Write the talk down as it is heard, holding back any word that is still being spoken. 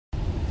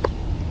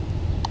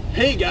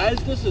Hey guys,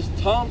 this is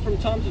Tom from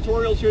Tom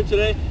Tutorials here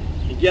today,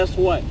 and guess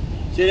what?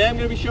 Today I'm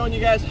going to be showing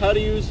you guys how to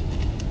use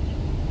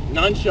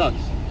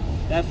nunchucks.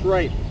 That's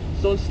right.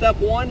 So in step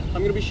one, I'm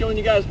going to be showing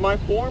you guys my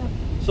form,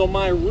 so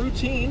my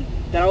routine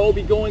that I will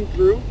be going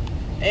through,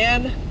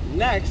 and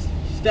next,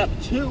 step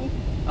two,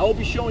 I will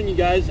be showing you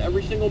guys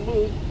every single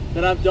move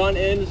that I've done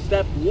in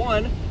step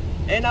one,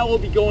 and I will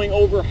be going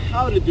over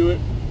how to do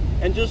it,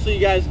 and just so you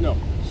guys know.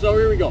 So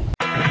here we go.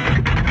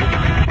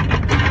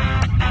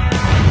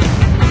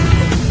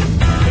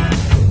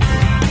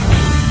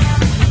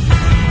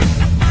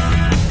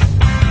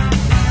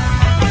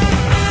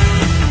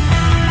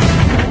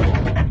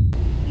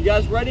 You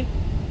guys ready?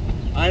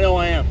 I know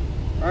I am.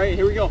 All right,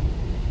 here we go.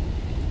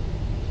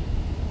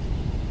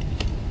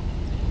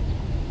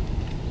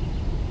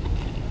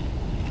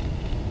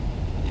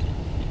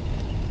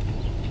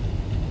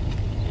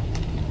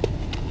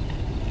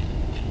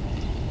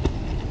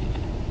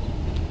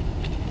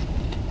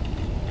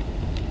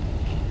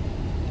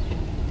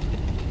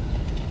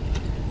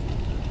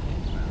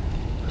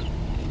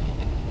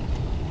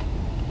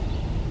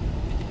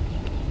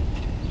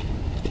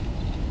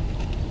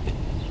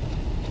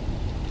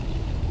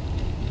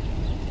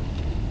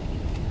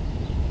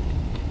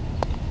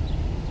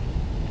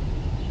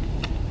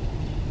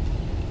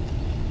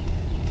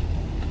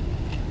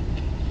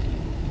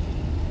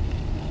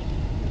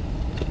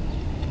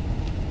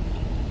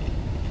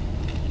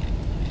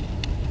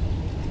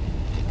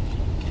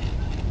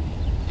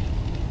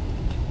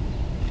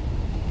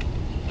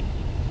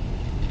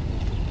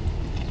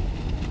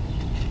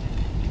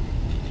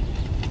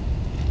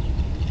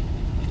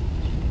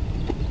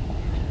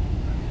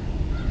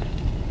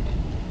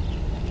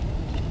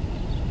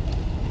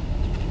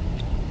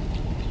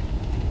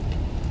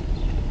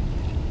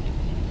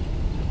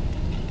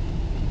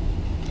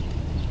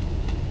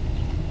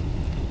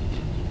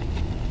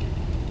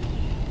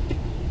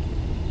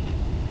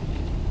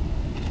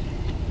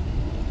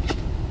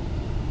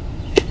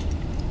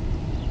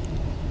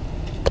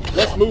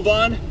 Let's move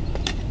on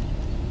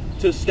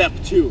to step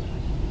two.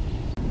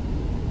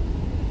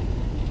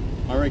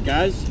 Alright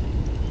guys,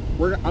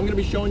 I'm going to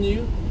be showing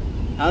you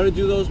how to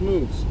do those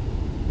moves.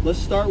 Let's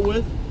start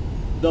with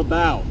the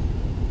bow.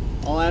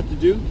 All I have to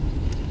do,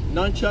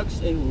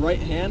 nunchucks in right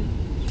hand.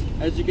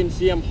 As you can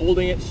see, I'm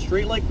holding it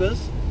straight like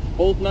this,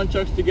 both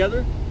nunchucks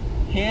together,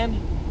 hand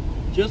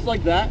just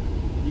like that.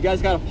 You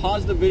guys got to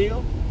pause the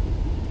video.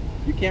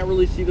 You can't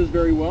really see this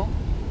very well.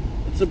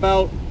 It's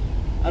about,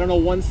 I don't know,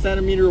 1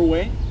 centimeter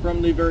away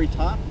from the very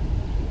top,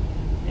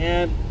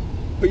 and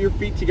put your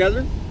feet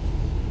together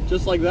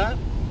just like that.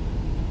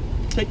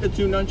 Take the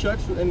two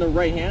nunchucks in the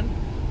right hand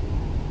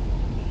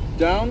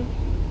down,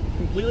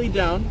 completely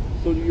down,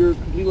 so you're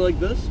completely like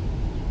this.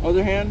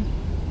 Other hand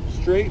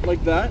straight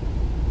like that.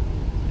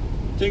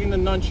 Taking the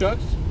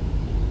nunchucks,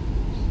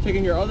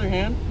 taking your other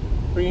hand,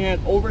 putting your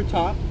hand over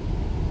top,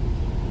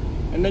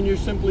 and then you're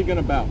simply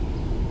gonna bow.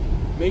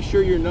 Make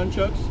sure your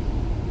nunchucks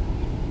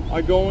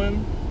are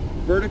going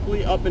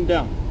vertically up and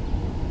down.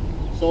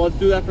 So let's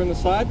do that from the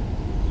side.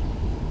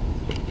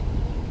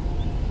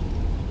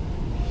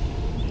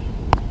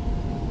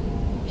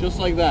 Just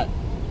like that.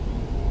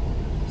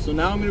 So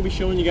now I'm going to be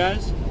showing you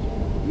guys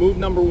move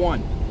number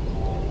one.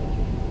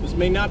 This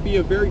may not be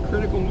a very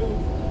critical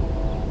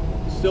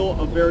move, it's still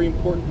a very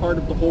important part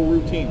of the whole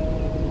routine.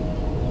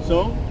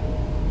 So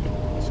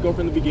let's go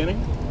from the beginning.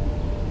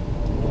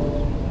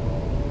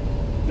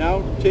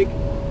 Now take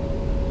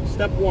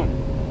step one.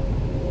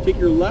 Take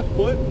your left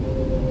foot,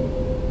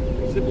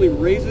 simply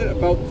raise it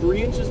about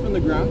 3 inches from the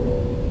ground,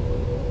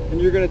 and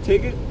you're going to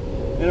take it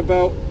and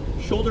about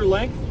shoulder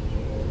length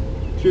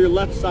to your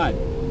left side.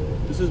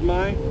 This is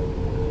my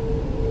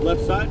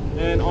left side,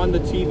 and on the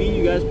TV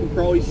you guys can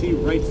probably see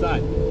right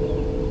side.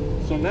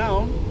 So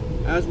now,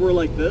 as we're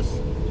like this,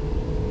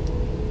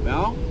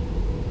 bow,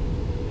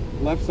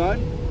 left side,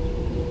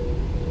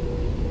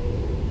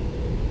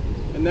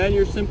 and then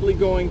you're simply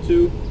going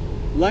to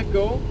let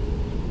go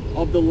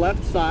of the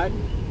left side.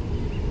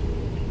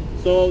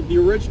 So the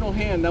original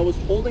hand that was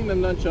holding the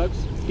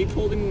nunchucks, keep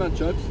holding the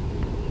nunchucks.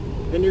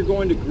 Then you're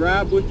going to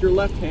grab with your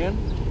left hand.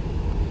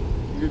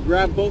 You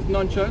grab both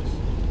nunchucks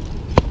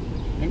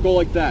and go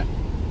like that.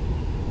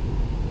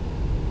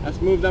 That's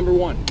move number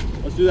one.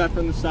 Let's do that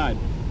from the side.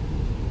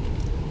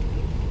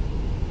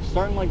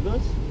 Starting like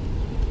this.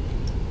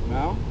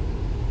 Now.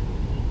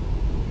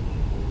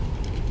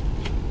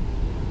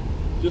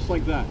 Just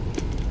like that.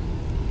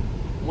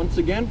 Once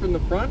again from the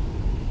front.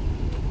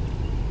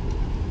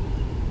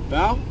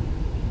 Bow.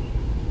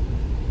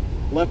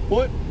 Left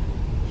foot,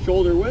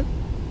 shoulder width,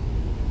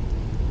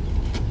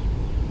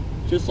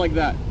 just like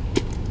that.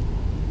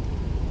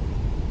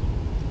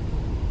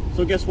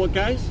 So guess what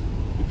guys,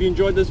 if you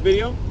enjoyed this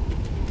video,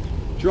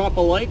 drop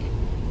a like,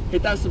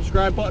 hit that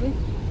subscribe button,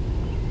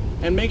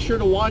 and make sure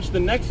to watch the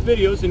next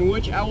videos in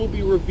which I will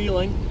be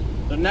revealing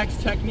the next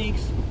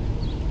techniques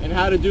and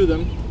how to do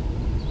them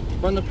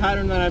from the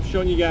pattern that I've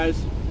shown you guys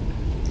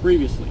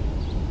previously.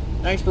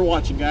 Thanks for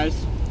watching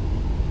guys.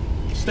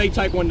 Stay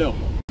Tae Kwon Do.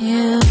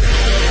 Yeah.